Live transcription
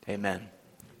Amen.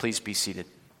 Please be seated.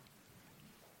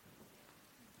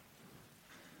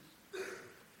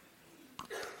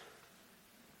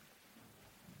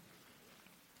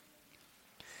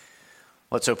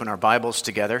 Let's open our Bibles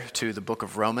together to the book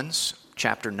of Romans,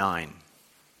 chapter 9.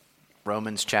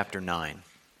 Romans chapter 9.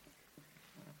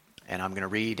 And I'm going to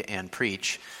read and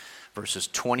preach verses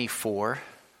 24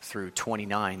 through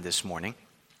 29 this morning.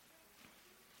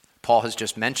 Paul has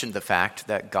just mentioned the fact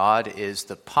that God is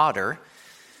the potter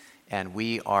and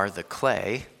we are the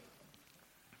clay.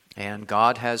 And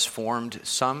God has formed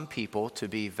some people to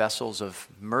be vessels of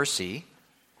mercy.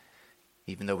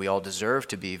 Even though we all deserve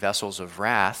to be vessels of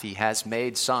wrath, he has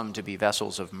made some to be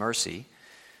vessels of mercy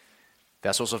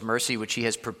which he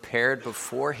has prepared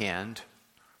beforehand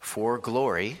for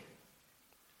glory.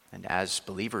 And as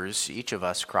believers, each of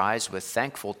us cries with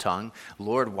thankful tongue,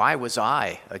 "Lord, why was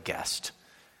I a guest?"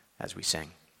 as we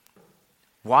sing.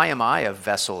 Why am I a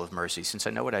vessel of mercy, since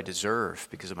I know what I deserve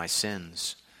because of my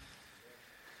sins?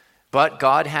 But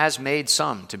God has made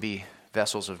some to be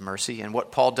vessels of mercy. And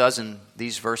what Paul does in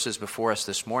these verses before us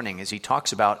this morning is he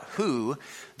talks about who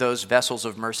those vessels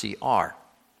of mercy are.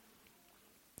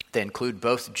 They include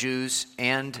both Jews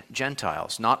and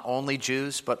Gentiles. Not only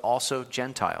Jews, but also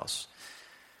Gentiles.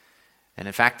 And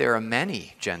in fact, there are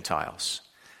many Gentiles,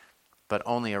 but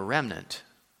only a remnant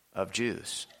of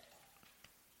Jews.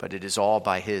 But it is all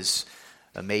by his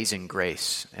amazing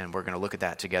grace. And we're going to look at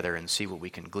that together and see what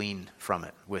we can glean from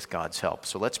it with God's help.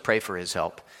 So let's pray for his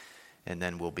help. And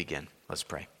then we'll begin. Let's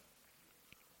pray.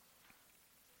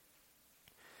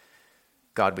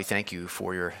 God, we thank you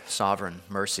for your sovereign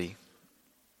mercy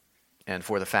and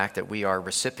for the fact that we are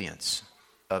recipients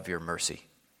of your mercy.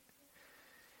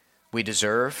 We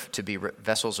deserve to be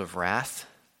vessels of wrath,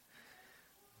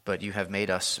 but you have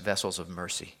made us vessels of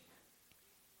mercy.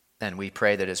 And we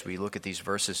pray that as we look at these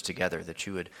verses together, that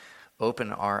you would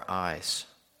open our eyes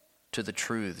to the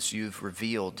truths you've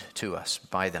revealed to us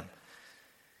by them,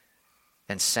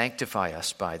 and sanctify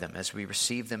us by them as we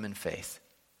receive them in faith.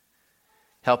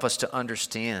 Help us to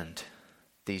understand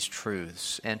these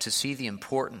truths and to see the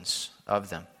importance of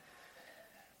them.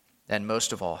 And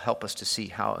most of all, help us to see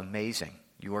how amazing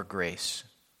your grace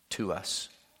to us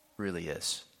really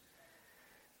is.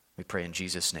 We pray in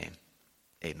Jesus' name.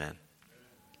 Amen.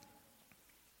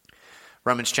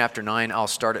 Romans chapter 9, I'll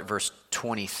start at verse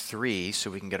 23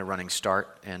 so we can get a running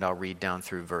start, and I'll read down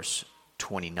through verse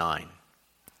 29.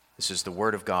 This is the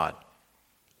word of God.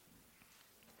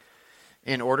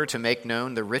 In order to make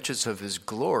known the riches of his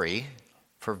glory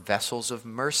for vessels of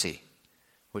mercy,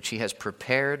 which he has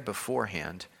prepared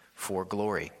beforehand for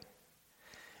glory.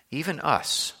 Even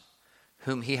us,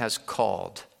 whom he has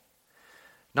called,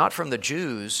 not from the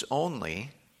Jews only,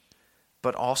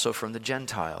 but also from the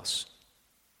Gentiles.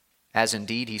 As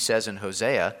indeed he says in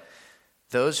Hosea,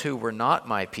 "Those who were not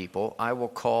my people, I will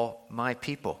call my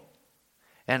people.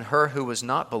 And her who was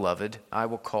not beloved, I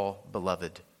will call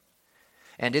beloved.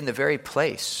 And in the very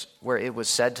place where it was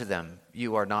said to them,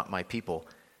 'You are not my people,'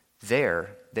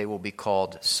 there they will be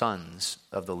called sons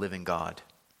of the living God."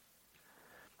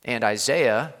 And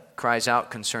Isaiah cries out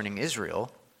concerning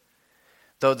Israel,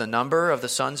 "Though the number of the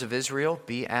sons of Israel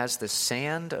be as the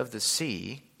sand of the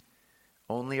sea,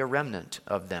 only a remnant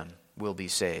of them will be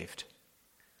saved.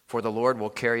 For the Lord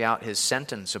will carry out his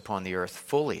sentence upon the earth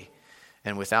fully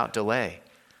and without delay."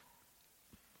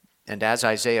 And as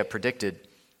Isaiah predicted,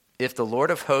 if the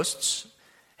Lord of hosts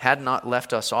had not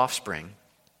left us offspring,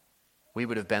 we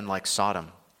would have been like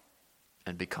Sodom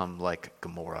and become like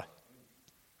Gomorrah.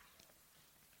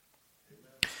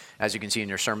 As you can see in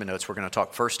your sermon notes, we're going to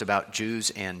talk first about Jews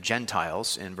and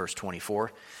Gentiles in verse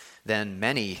 24, then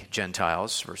many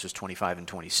Gentiles, verses 25 and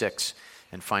 26,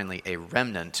 and finally a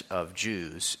remnant of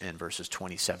Jews in verses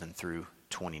 27 through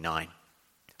 29.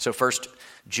 So first,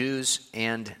 Jews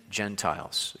and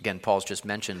Gentiles. Again, Paul's just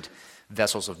mentioned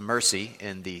vessels of mercy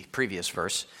in the previous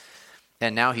verse.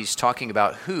 And now he's talking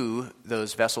about who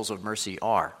those vessels of mercy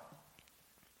are.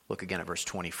 Look again at verse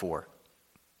 24.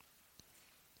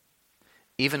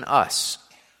 Even us,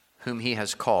 whom he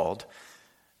has called,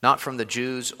 not from the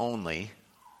Jews only,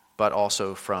 but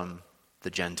also from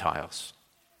the Gentiles.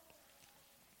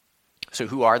 So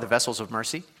who are the vessels of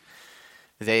mercy?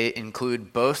 They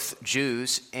include both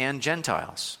Jews and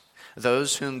Gentiles,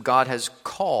 those whom God has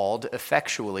called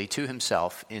effectually to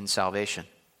himself in salvation.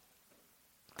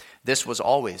 This was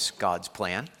always God's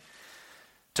plan,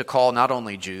 to call not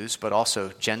only Jews, but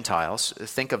also Gentiles.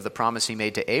 Think of the promise he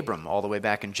made to Abram all the way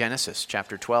back in Genesis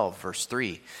chapter 12, verse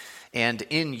 3. "And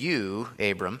in you,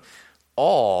 Abram,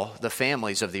 all the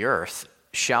families of the earth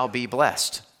shall be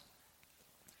blessed."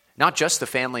 Not just the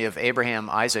family of Abraham,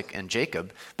 Isaac, and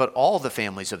Jacob, but all the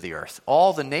families of the earth,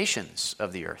 all the nations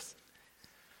of the earth.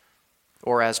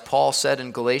 Or as Paul said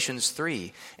in Galatians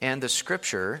 3, and the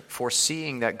Scripture,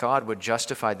 foreseeing that God would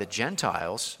justify the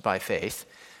Gentiles by faith,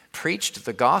 preached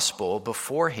the gospel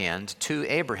beforehand to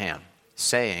Abraham,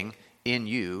 saying, in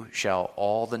you shall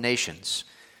all the nations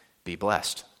be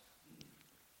blessed.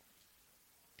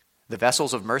 The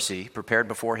vessels of mercy prepared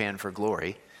beforehand for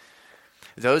glory,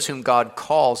 those whom God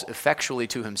calls effectually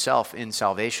to himself in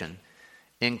salvation,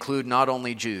 include not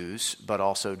only Jews, but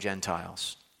also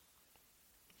Gentiles.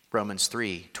 Romans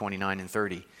 3:29 and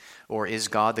 30. Or is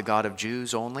God the God of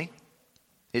Jews only?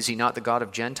 Is he not the God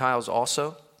of Gentiles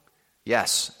also?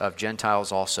 Yes, of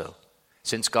Gentiles also,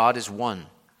 since God is one,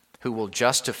 who will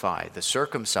justify the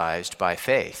circumcised by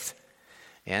faith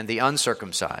and the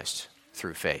uncircumcised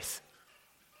through faith.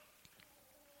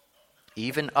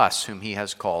 Even us whom he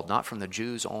has called, not from the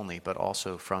Jews only, but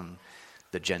also from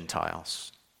the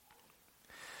Gentiles.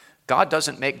 God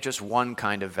doesn't make just one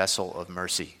kind of vessel of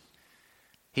mercy.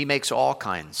 He makes all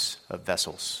kinds of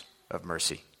vessels of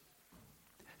mercy.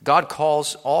 God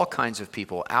calls all kinds of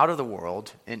people out of the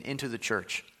world and into the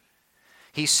church.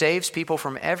 He saves people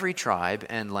from every tribe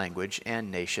and language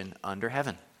and nation under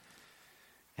heaven.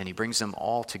 And he brings them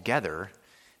all together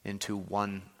into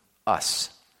one us.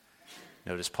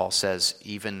 Notice Paul says,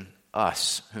 even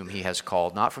us whom he has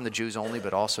called, not from the Jews only,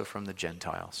 but also from the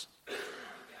Gentiles.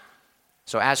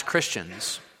 So as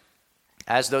Christians,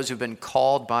 as those who've been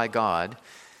called by God,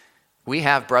 we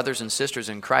have brothers and sisters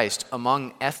in Christ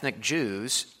among ethnic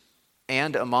Jews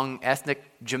and among ethnic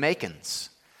Jamaicans.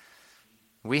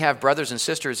 We have brothers and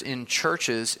sisters in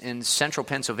churches in central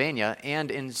Pennsylvania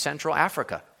and in Central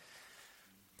Africa.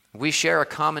 We share a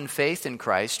common faith in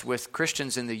Christ with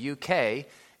Christians in the UK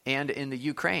and in the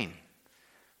Ukraine.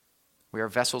 We are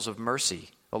vessels of mercy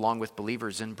along with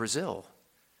believers in Brazil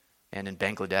and in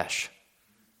Bangladesh.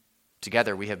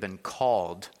 Together we have been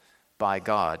called by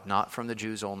God, not from the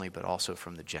Jews only, but also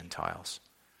from the Gentiles.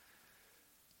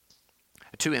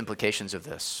 Two implications of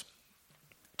this.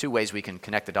 Two ways we can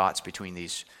connect the dots between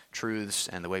these truths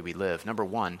and the way we live. Number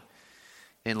one,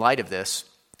 in light of this,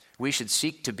 we should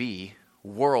seek to be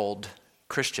world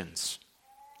Christians.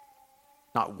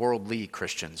 Not worldly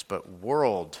Christians, but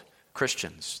world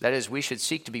Christians. That is, we should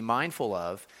seek to be mindful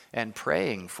of and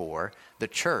praying for the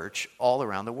church all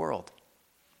around the world.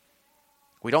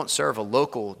 We don't serve a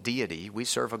local deity, we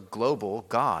serve a global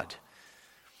God.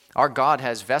 Our God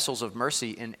has vessels of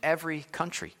mercy in every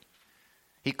country.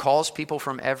 He calls people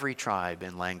from every tribe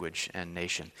and language and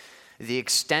nation. The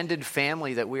extended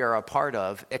family that we are a part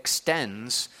of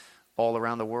extends all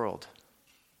around the world.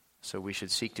 So we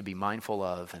should seek to be mindful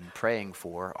of and praying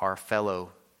for our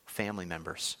fellow family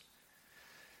members.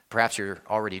 Perhaps you're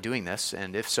already doing this,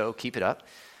 and if so, keep it up.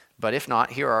 But if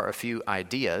not, here are a few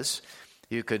ideas.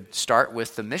 You could start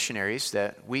with the missionaries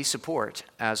that we support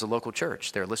as a local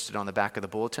church. They're listed on the back of the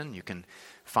bulletin. You can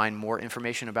find more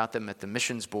information about them at the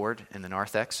missions board in the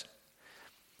narthex.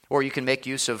 Or you can make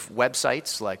use of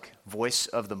websites like Voice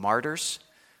of the Martyrs,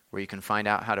 where you can find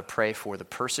out how to pray for the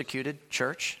persecuted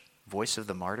church, Voice of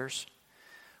the Martyrs.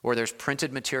 Or there's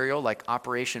printed material like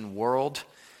Operation World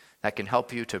that can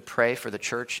help you to pray for the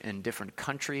church in different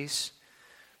countries.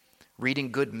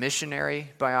 Reading good missionary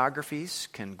biographies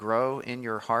can grow in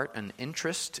your heart an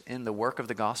interest in the work of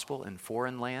the gospel in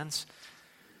foreign lands.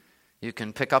 You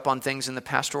can pick up on things in the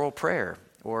pastoral prayer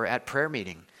or at prayer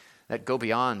meeting that go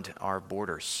beyond our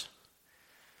borders.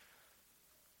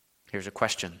 Here's a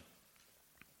question.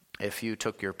 If you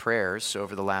took your prayers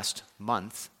over the last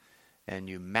month and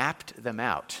you mapped them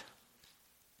out,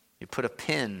 you put a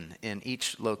pin in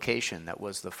each location that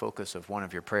was the focus of one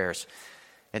of your prayers,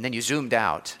 and then you zoomed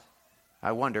out,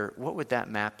 I wonder, what would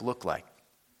that map look like?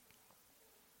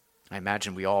 I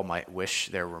imagine we all might wish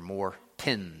there were more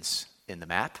pins in the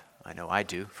map. I know I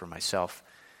do for myself,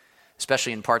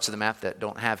 especially in parts of the map that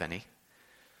don't have any.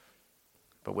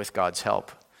 But with God's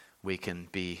help, we can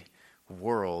be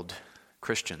world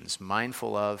Christians,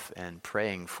 mindful of and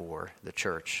praying for the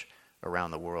church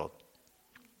around the world.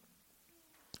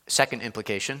 Second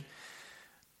implication,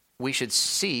 we should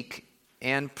seek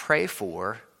and pray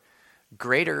for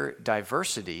greater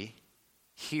diversity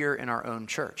here in our own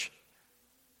church.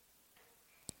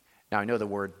 Now, I know the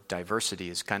word diversity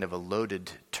is kind of a loaded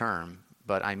term,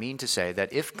 but I mean to say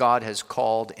that if God has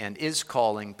called and is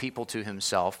calling people to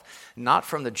himself, not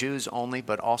from the Jews only,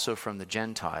 but also from the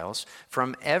Gentiles,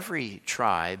 from every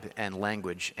tribe and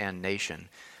language and nation,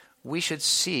 we should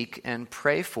seek and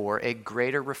pray for a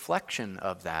greater reflection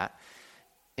of that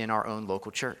in our own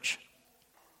local church.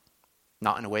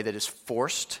 Not in a way that is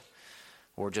forced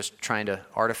or just trying to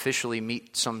artificially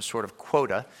meet some sort of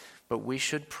quota, but we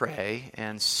should pray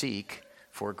and seek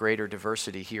for greater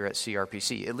diversity here at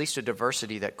CRPC, at least a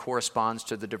diversity that corresponds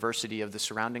to the diversity of the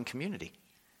surrounding community.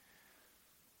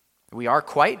 We are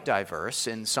quite diverse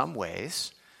in some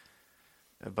ways,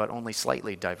 but only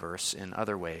slightly diverse in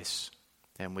other ways.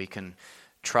 And we can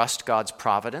trust God's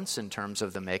providence in terms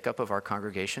of the makeup of our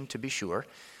congregation, to be sure,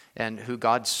 and who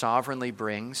God sovereignly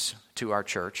brings to our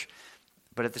church.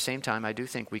 But at the same time, I do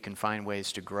think we can find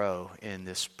ways to grow in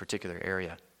this particular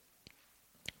area.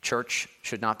 Church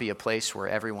should not be a place where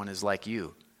everyone is like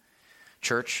you.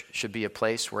 Church should be a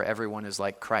place where everyone is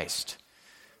like Christ,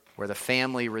 where the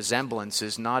family resemblance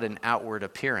is not an outward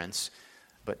appearance,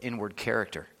 but inward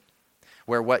character,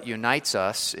 where what unites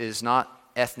us is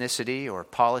not ethnicity or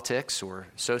politics or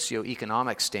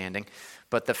socioeconomic standing,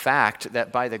 but the fact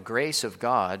that by the grace of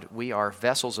God, we are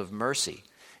vessels of mercy,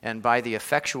 and by the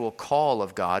effectual call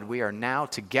of God, we are now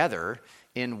together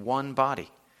in one body.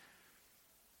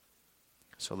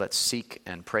 So let's seek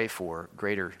and pray for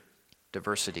greater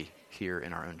diversity here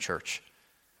in our own church.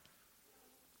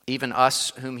 Even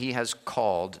us whom he has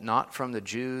called, not from the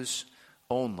Jews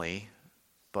only,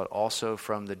 but also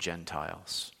from the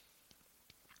Gentiles.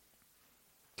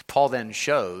 Paul then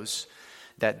shows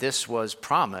that this was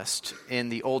promised in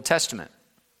the Old Testament.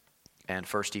 And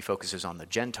first he focuses on the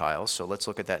Gentiles. So let's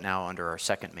look at that now under our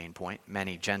second main point,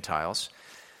 many Gentiles.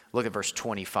 Look at verse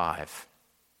 25.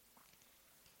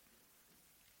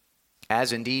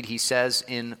 As indeed he says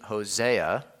in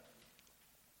Hosea,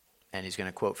 and he's going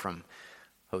to quote from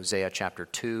Hosea chapter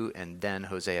 2 and then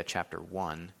Hosea chapter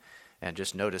 1. And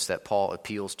just notice that Paul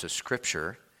appeals to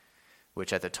Scripture,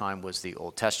 which at the time was the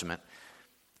Old Testament.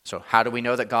 So how do we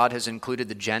know that God has included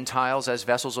the Gentiles as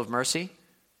vessels of mercy?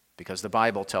 Because the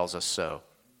Bible tells us so.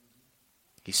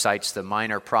 He cites the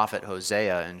minor prophet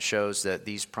Hosea and shows that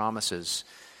these promises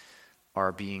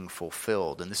are being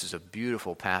fulfilled. And this is a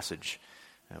beautiful passage,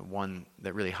 one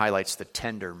that really highlights the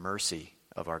tender mercy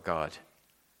of our God.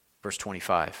 Verse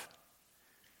 25.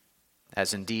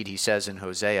 As indeed he says in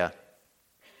Hosea,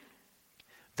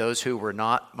 those who were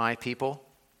not my people,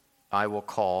 I will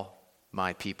call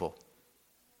my people.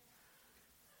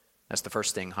 That's the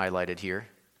first thing highlighted here.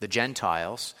 The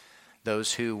Gentiles,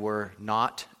 those who were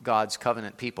not God's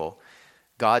covenant people,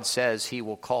 God says he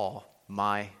will call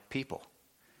my people.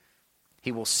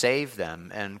 He will save them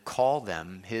and call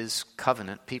them his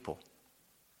covenant people.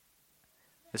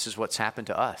 This is what's happened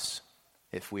to us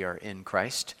if we are in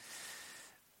Christ.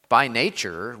 By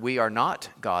nature, we are not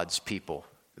God's people.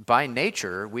 By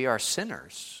nature, we are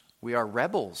sinners. We are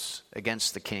rebels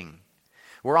against the King.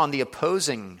 We're on the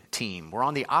opposing team. We're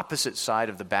on the opposite side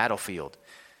of the battlefield.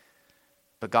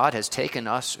 But God has taken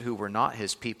us who were not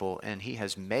his people, and he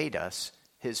has made us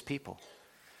his people.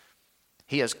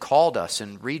 He has called us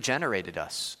and regenerated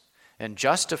us and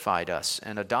justified us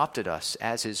and adopted us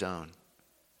as his own.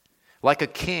 Like a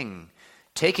king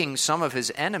taking some of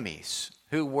his enemies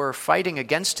who were fighting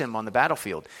against him on the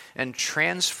battlefield and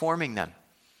transforming them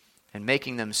and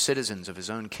making them citizens of his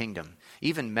own kingdom,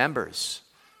 even members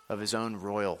of his own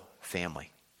royal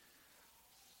family.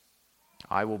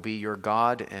 I will be your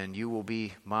God and you will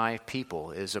be my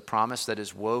people is a promise that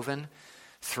is woven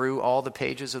through all the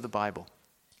pages of the Bible.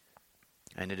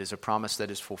 And it is a promise that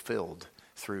is fulfilled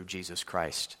through Jesus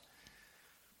Christ.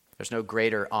 There's no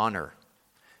greater honor,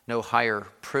 no higher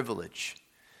privilege,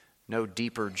 no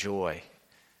deeper joy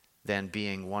than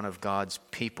being one of God's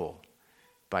people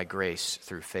by grace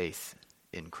through faith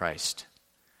in Christ.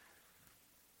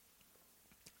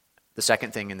 The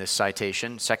second thing in this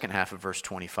citation, second half of verse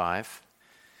 25,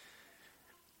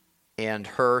 and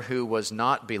her who was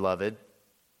not beloved,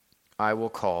 I will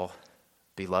call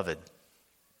beloved.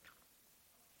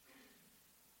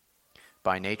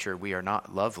 By nature, we are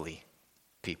not lovely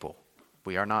people.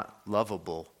 We are not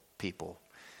lovable people.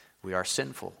 We are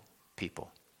sinful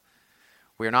people.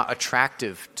 We are not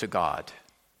attractive to God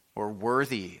or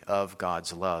worthy of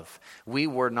God's love. We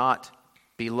were not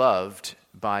beloved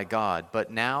by God,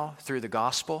 but now through the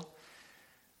gospel,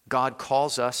 God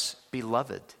calls us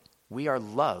beloved. We are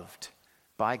loved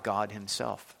by God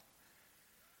himself.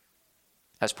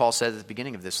 As Paul said at the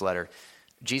beginning of this letter,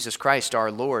 Jesus Christ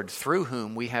our Lord, through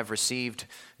whom we have received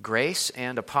grace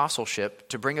and apostleship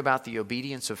to bring about the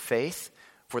obedience of faith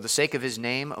for the sake of his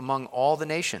name among all the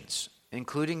nations,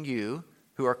 including you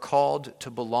who are called to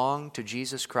belong to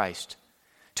Jesus Christ,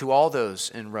 to all those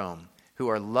in Rome who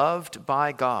are loved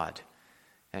by God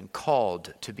and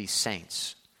called to be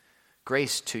saints.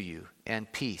 Grace to you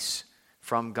and peace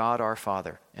from God our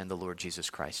Father and the Lord Jesus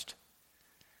Christ.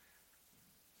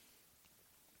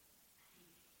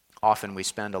 Often we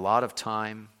spend a lot of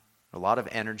time a lot of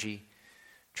energy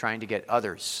trying to get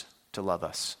others to love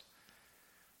us.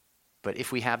 But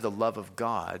if we have the love of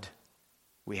God,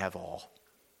 we have all.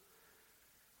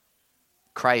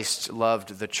 Christ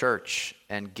loved the church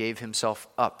and gave himself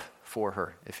up for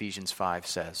her, Ephesians 5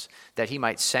 says, that he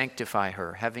might sanctify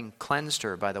her, having cleansed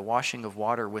her by the washing of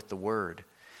water with the word,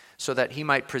 so that he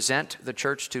might present the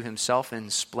church to himself in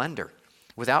splendor,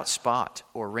 without spot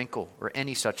or wrinkle or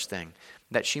any such thing,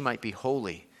 that she might be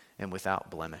holy and without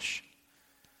blemish.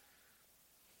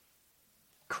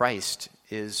 Christ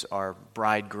is our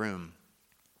bridegroom,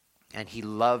 and he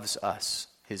loves us,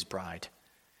 his bride.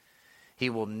 He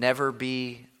will never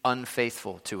be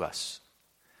unfaithful to us.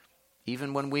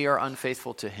 Even when we are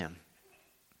unfaithful to him,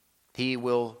 he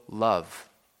will love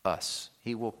us.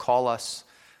 He will call us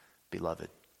beloved.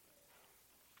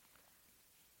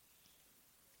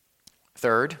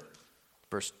 Third,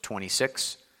 verse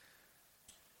 26,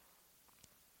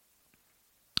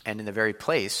 and in the very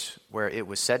place where it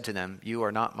was said to them, "You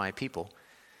are not my people,"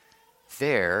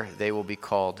 there they will be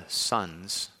called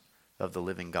sons of the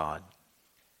living God.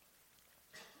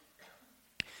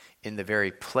 In the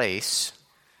very place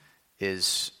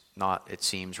is not, it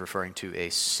seems, referring to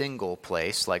a single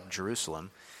place like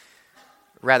Jerusalem.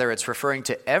 Rather, it's referring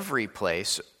to every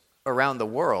place around the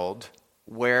world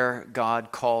where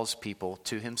God calls people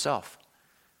to himself.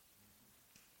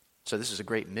 So this is a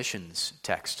great missions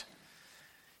text.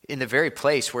 In the very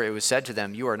place where it was said to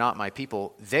them, "You are not my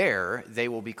people," there they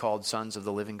will be called sons of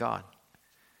the living God.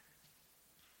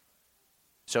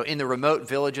 So in the remote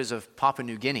villages of Papua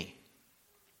New Guinea,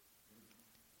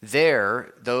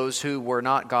 there those who were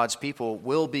not God's people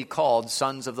will be called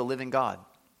sons of the living God.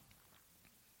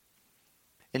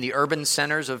 In the urban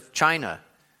centers of China,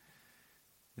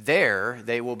 there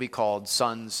they will be called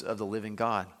sons of the living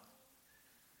God.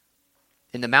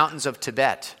 In the mountains of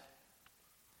Tibet,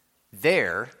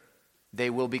 there they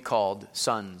will be called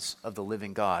sons of the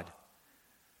living God.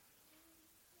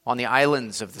 On the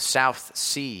islands of the South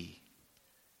Sea,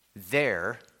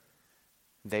 there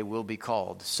they will be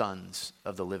called sons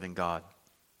of the living God.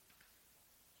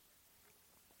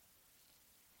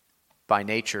 By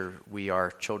nature, we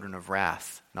are children of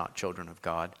wrath, not children of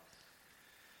God.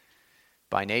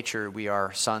 By nature, we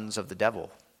are sons of the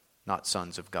devil, not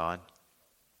sons of God.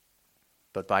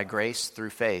 But by grace, through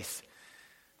faith,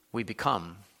 we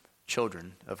become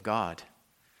children of God.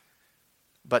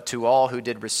 But to all who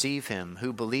did receive him,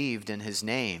 who believed in his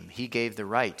name, he gave the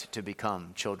right to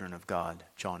become children of God.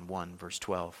 John 1, verse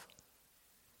 12.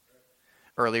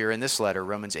 Earlier in this letter,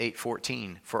 Romans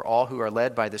 8:14, for all who are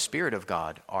led by the Spirit of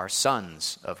God are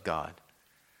sons of God.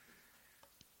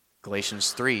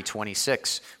 Galatians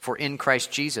 3:26, for in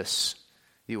Christ Jesus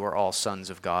you are all sons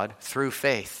of God through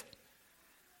faith.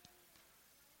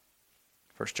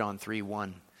 1 John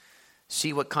 3:1,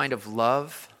 see what kind of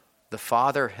love the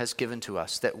Father has given to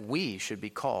us, that we should be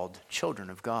called children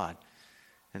of God.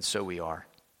 And so we are.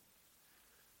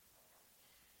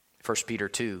 1 Peter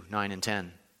 2:9 and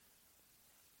 10.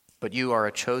 But you are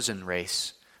a chosen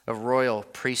race, a royal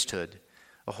priesthood,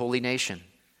 a holy nation,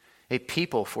 a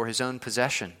people for his own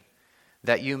possession,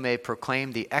 that you may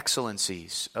proclaim the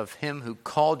excellencies of him who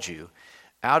called you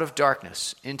out of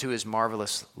darkness into his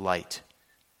marvelous light.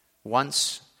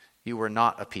 Once you were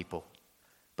not a people,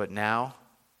 but now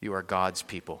you are God's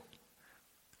people.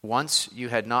 Once you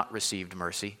had not received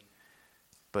mercy,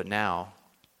 but now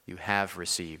you have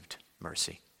received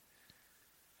mercy.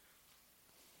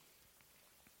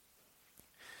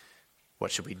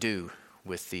 What should we do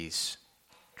with these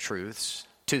truths?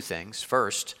 Two things.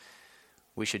 First,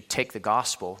 we should take the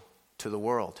gospel to the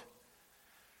world.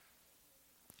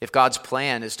 If God's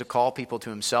plan is to call people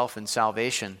to himself in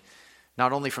salvation,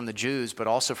 not only from the Jews, but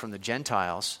also from the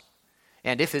Gentiles,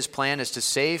 and if his plan is to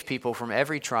save people from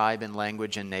every tribe and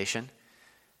language and nation,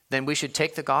 then we should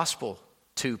take the gospel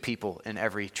to people in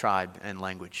every tribe and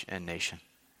language and nation.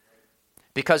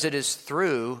 Because it is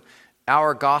through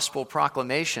our gospel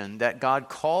proclamation that God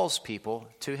calls people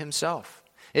to himself.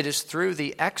 It is through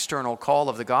the external call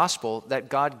of the gospel that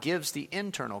God gives the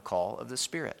internal call of the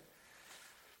Spirit.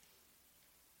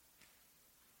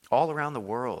 All around the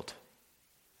world,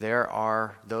 there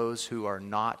are those who are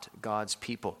not God's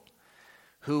people,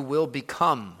 who will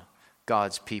become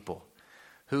God's people,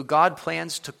 who God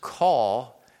plans to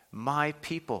call my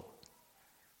people.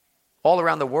 All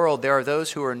around the world, there are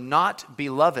those who are not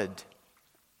beloved,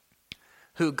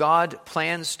 who God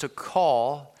plans to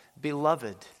call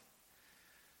beloved.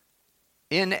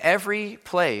 In every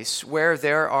place where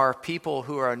there are people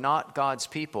who are not God's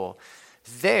people,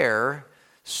 there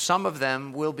some of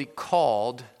them will be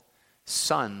called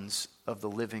sons of the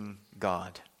living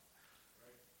God.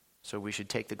 So we should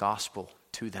take the gospel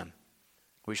to them.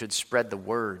 We should spread the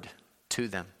word to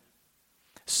them.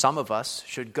 Some of us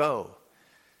should go.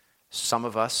 Some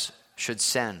of us should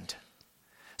send.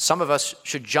 Some of us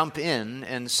should jump in,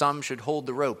 and some should hold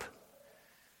the rope.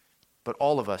 But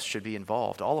all of us should be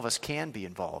involved. All of us can be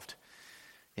involved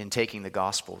in taking the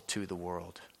gospel to the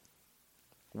world.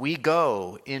 We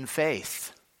go in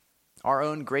faith, our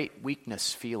own great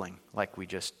weakness feeling, like we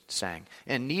just sang,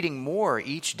 and needing more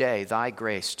each day thy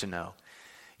grace to know.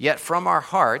 Yet from our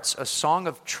hearts a song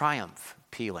of triumph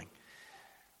pealing.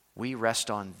 We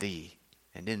rest on thee,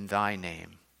 and in thy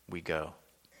name we go.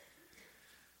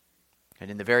 And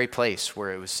in the very place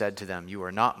where it was said to them, you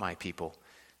are not my people,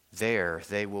 there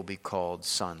they will be called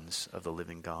sons of the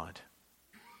living God.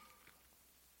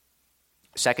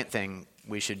 Second thing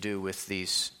we should do with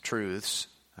these truths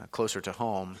closer to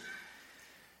home,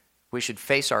 we should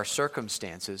face our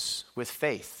circumstances with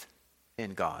faith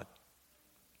in God.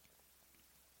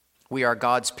 We are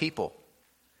God's people.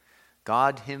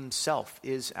 God himself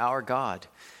is our God.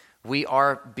 We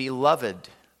are beloved,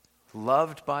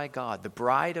 loved by God, the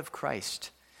bride of Christ.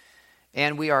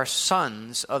 And we are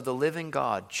sons of the living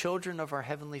God, children of our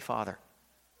heavenly Father.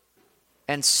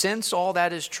 And since all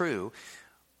that is true,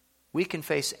 we can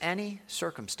face any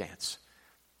circumstance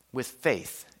with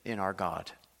faith in our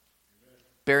God,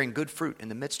 bearing good fruit in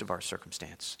the midst of our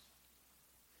circumstance.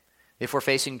 If we're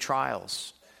facing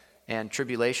trials and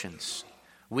tribulations,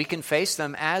 we can face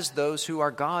them as those who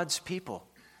are God's people,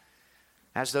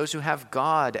 as those who have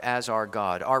God as our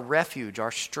God, our refuge,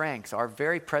 our strength, our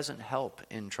very present help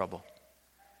in trouble.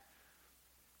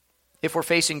 If we're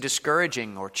facing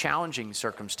discouraging or challenging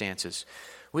circumstances,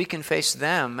 we can face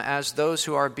them as those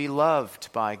who are beloved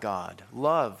by God,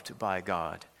 loved by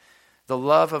God. The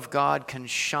love of God can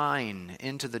shine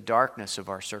into the darkness of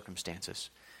our circumstances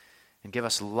and give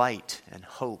us light and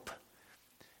hope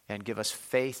and give us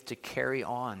faith to carry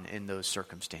on in those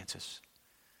circumstances.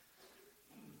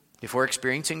 If we're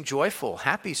experiencing joyful,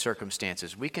 happy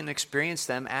circumstances, we can experience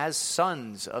them as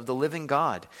sons of the living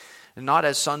God, and not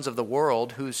as sons of the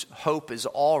world whose hope is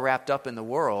all wrapped up in the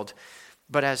world,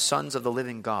 but as sons of the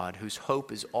living God whose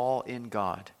hope is all in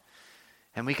God.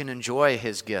 And we can enjoy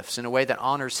his gifts in a way that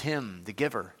honors him, the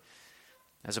giver,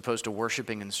 as opposed to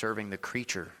worshiping and serving the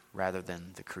creature rather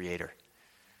than the creator.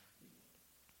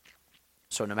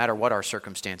 So no matter what our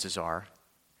circumstances are,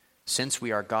 since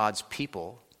we are God's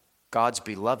people, God's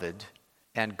beloved,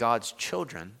 and God's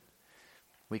children,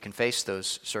 we can face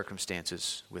those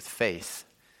circumstances with faith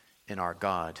in our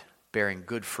God, bearing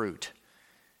good fruit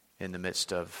in the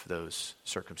midst of those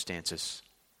circumstances.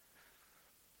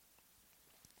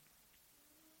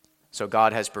 So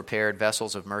God has prepared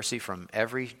vessels of mercy from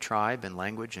every tribe and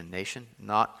language and nation,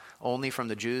 not only from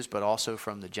the Jews, but also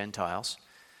from the Gentiles.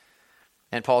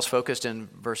 And Paul's focused in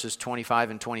verses 25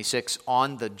 and 26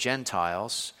 on the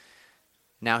Gentiles.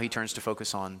 Now he turns to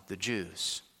focus on the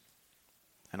Jews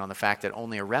and on the fact that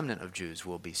only a remnant of Jews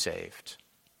will be saved.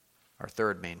 Our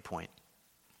third main point.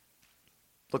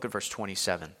 Look at verse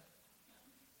 27.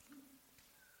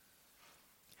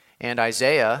 And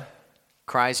Isaiah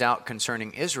cries out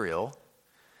concerning Israel,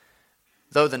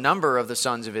 though the number of the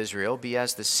sons of Israel be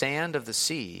as the sand of the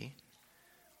sea,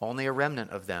 only a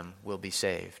remnant of them will be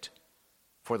saved.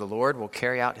 For the Lord will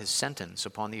carry out his sentence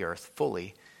upon the earth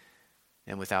fully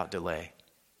and without delay.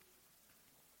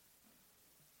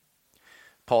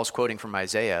 Paul's quoting from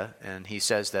Isaiah, and he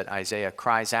says that Isaiah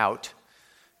cries out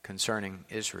concerning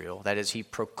Israel. That is, he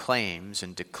proclaims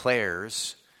and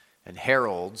declares and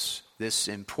heralds this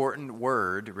important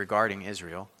word regarding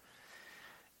Israel.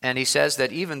 And he says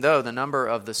that even though the number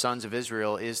of the sons of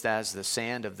Israel is as the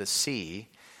sand of the sea,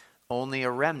 only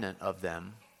a remnant of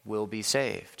them will be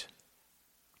saved.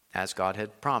 As God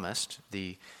had promised,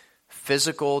 the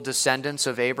physical descendants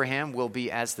of Abraham will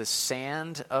be as the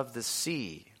sand of the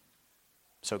sea.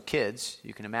 So kids,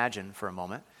 you can imagine for a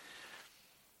moment,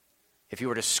 if you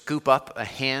were to scoop up a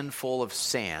handful of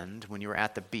sand when you were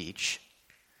at the beach,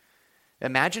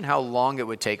 imagine how long it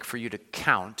would take for you to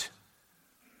count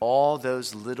all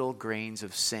those little grains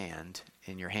of sand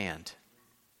in your hand.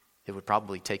 It would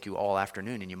probably take you all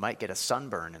afternoon, and you might get a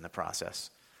sunburn in the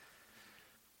process.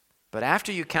 But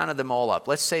after you counted them all up,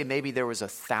 let's say maybe there was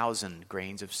 1,000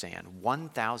 grains of sand,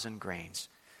 1,000 grains.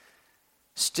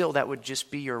 Still, that would just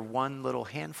be your one little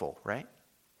handful, right?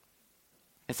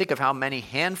 And think of how many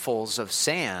handfuls of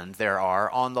sand there are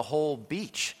on the whole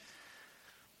beach.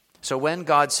 So when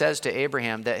God says to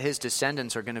Abraham that his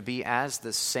descendants are going to be as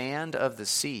the sand of the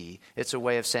sea, it's a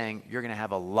way of saying you're going to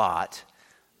have a lot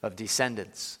of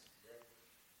descendants.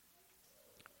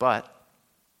 But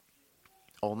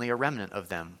only a remnant of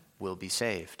them will be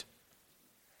saved.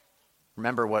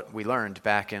 Remember what we learned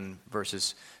back in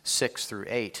verses 6 through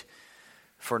 8.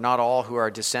 For not all who are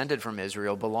descended from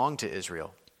Israel belong to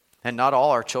Israel, and not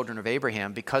all are children of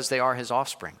Abraham because they are his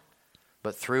offspring.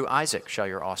 But through Isaac shall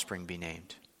your offspring be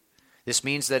named. This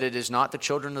means that it is not the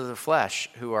children of the flesh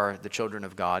who are the children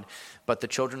of God, but the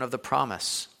children of the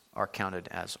promise are counted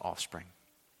as offspring.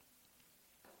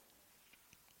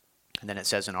 And then it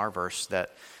says in our verse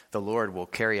that the Lord will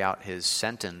carry out his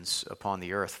sentence upon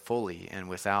the earth fully and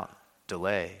without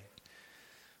delay.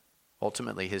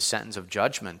 Ultimately, his sentence of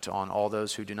judgment on all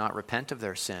those who do not repent of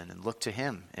their sin and look to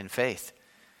him in faith.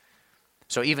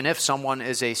 So even if someone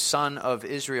is a son of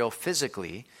Israel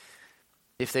physically,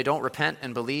 if they don't repent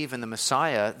and believe in the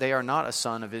Messiah, they are not a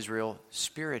son of Israel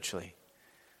spiritually.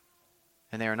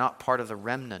 And they are not part of the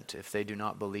remnant if they do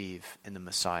not believe in the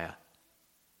Messiah.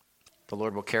 The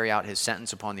Lord will carry out his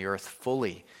sentence upon the earth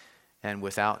fully and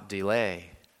without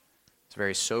delay. It's a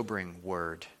very sobering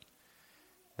word.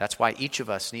 That's why each of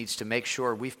us needs to make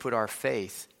sure we've put our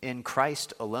faith in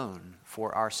Christ alone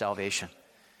for our salvation.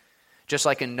 Just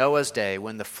like in Noah's day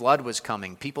when the flood was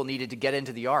coming, people needed to get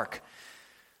into the ark.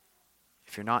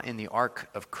 If you're not in the ark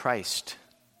of Christ,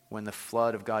 when the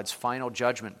flood of God's final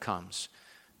judgment comes,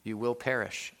 you will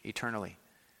perish eternally.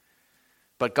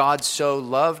 But God so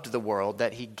loved the world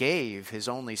that he gave his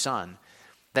only Son,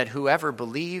 that whoever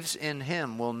believes in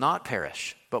him will not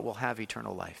perish, but will have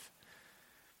eternal life.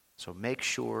 So make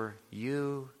sure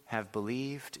you have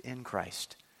believed in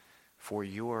Christ for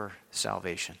your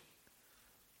salvation.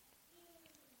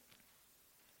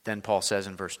 Then Paul says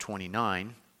in verse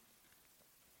 29,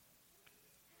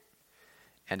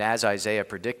 and as Isaiah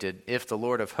predicted, if the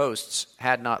Lord of hosts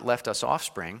had not left us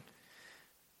offspring,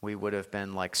 we would have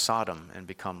been like Sodom and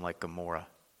become like Gomorrah.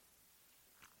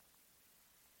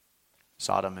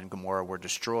 Sodom and Gomorrah were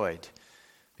destroyed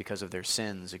because of their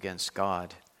sins against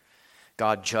God.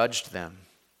 God judged them.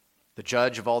 The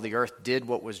judge of all the earth did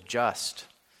what was just.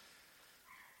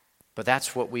 But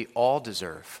that's what we all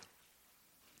deserve.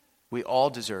 We all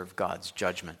deserve God's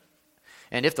judgment.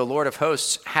 And if the Lord of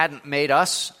hosts hadn't made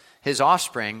us his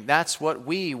offspring, that's what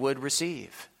we would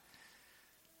receive.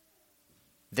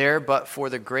 There but for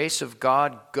the grace of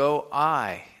God go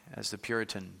I, as the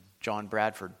Puritan John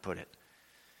Bradford put it.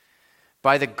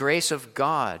 By the grace of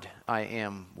God I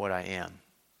am what I am,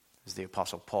 as the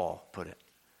Apostle Paul put it.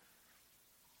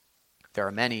 There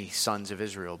are many sons of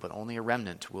Israel, but only a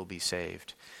remnant will be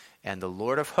saved. And the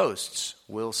Lord of hosts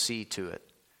will see to it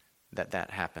that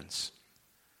that happens.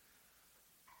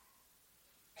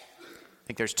 I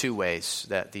think there's two ways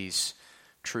that these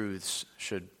truths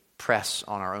should press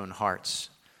on our own hearts.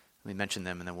 Let me mention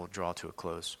them and then we'll draw to a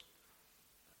close.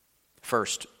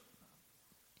 First,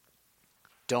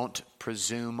 don't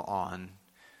presume on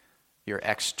your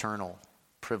external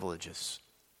privileges.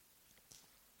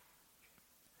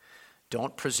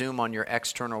 Don't presume on your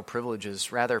external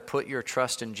privileges. Rather, put your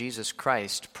trust in Jesus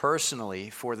Christ personally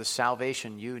for the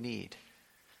salvation you need.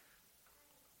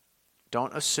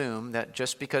 Don't assume that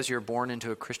just because you're born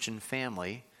into a Christian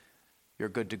family, you're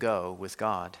good to go with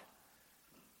God.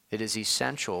 It is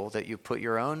essential that you put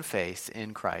your own faith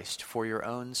in Christ for your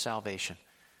own salvation,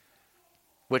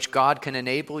 which God can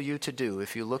enable you to do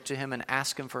if you look to him and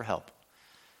ask him for help.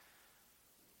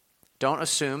 Don't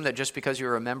assume that just because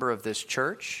you're a member of this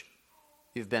church,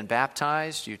 you've been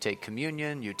baptized, you take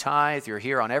communion, you tithe, you're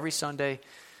here on every Sunday,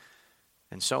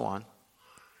 and so on.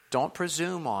 Don't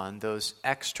presume on those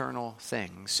external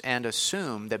things and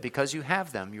assume that because you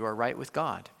have them, you are right with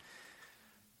God.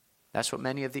 That's what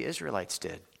many of the Israelites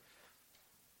did.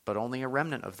 But only a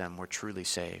remnant of them were truly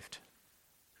saved.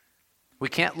 We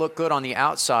can't look good on the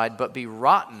outside, but be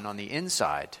rotten on the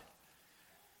inside.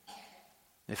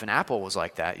 If an apple was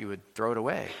like that, you would throw it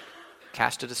away,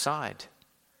 cast it aside.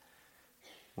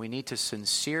 We need to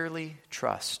sincerely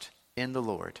trust in the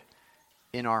Lord,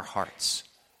 in our hearts,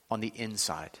 on the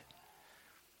inside.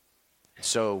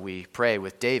 So we pray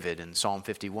with David in Psalm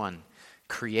 51,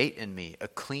 create in me a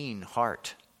clean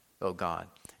heart, O God,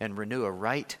 and renew a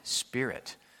right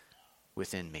spirit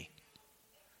within me.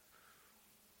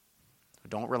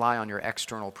 Don't rely on your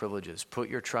external privileges. Put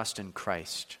your trust in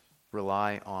Christ.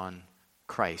 Rely on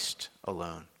Christ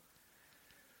alone.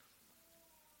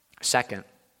 Second,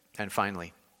 and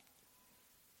finally,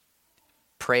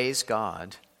 praise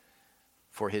God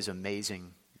for his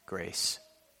amazing grace.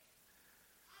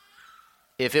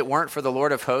 If it weren't for the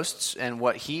Lord of hosts and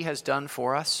what he has done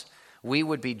for us, we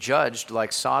would be judged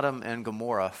like Sodom and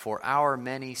Gomorrah for our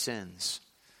many sins.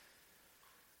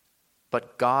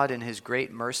 But God in his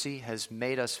great mercy has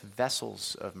made us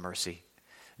vessels of mercy.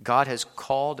 God has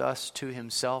called us to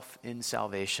himself in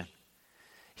salvation.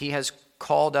 He has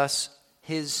called us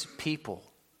his people.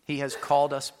 He has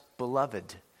called us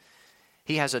beloved.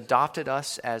 He has adopted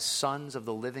us as sons of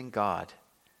the living God.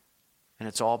 And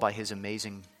it's all by his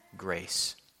amazing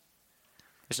grace.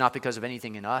 It's not because of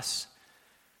anything in us.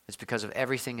 It's because of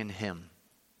everything in him.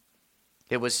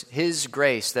 It was his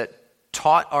grace that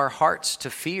taught our hearts to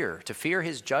fear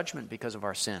his judgment because of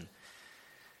our sin.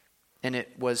 And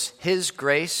it was his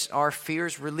grace our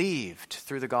fears relieved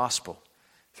through the gospel,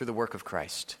 through the work of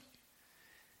Christ.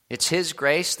 It's his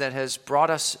grace that has brought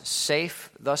us safe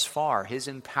thus far, his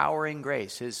empowering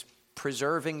grace, his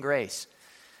preserving grace.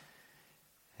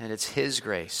 And it's his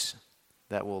grace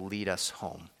that will lead us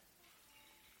home.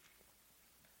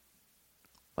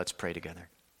 Let's pray together.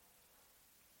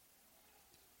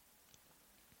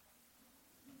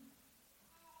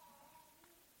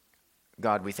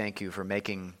 God, we thank you for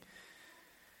making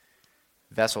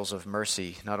vessels of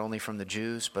mercy, not only from the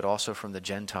Jews, but also from the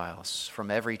Gentiles,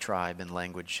 from every tribe and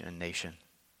language and nation.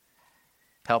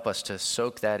 Help us to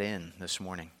soak that in this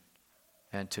morning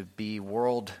and to be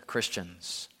world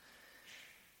Christians.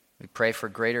 We pray for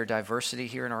greater diversity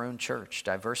here in our own church,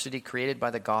 diversity created by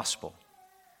the gospel.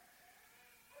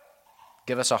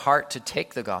 Give us a heart to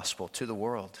take the gospel to the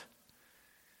world.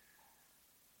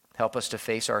 Help us to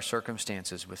face our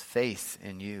circumstances with faith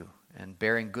in you and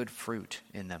bearing good fruit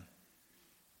in them.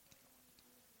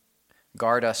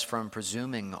 Guard us from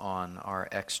presuming on our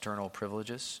external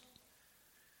privileges.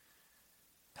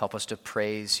 Help us to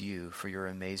praise you for your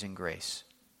amazing grace.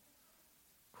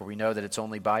 For we know that it's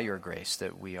only by your grace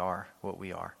that we are what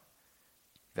we are,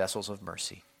 vessels of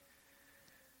mercy.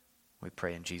 We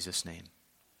pray in Jesus' name.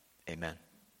 Amen.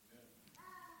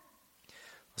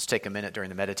 Let's take a minute during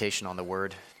the meditation on the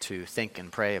word to think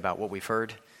and pray about what we've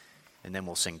heard, and then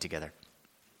we'll sing together.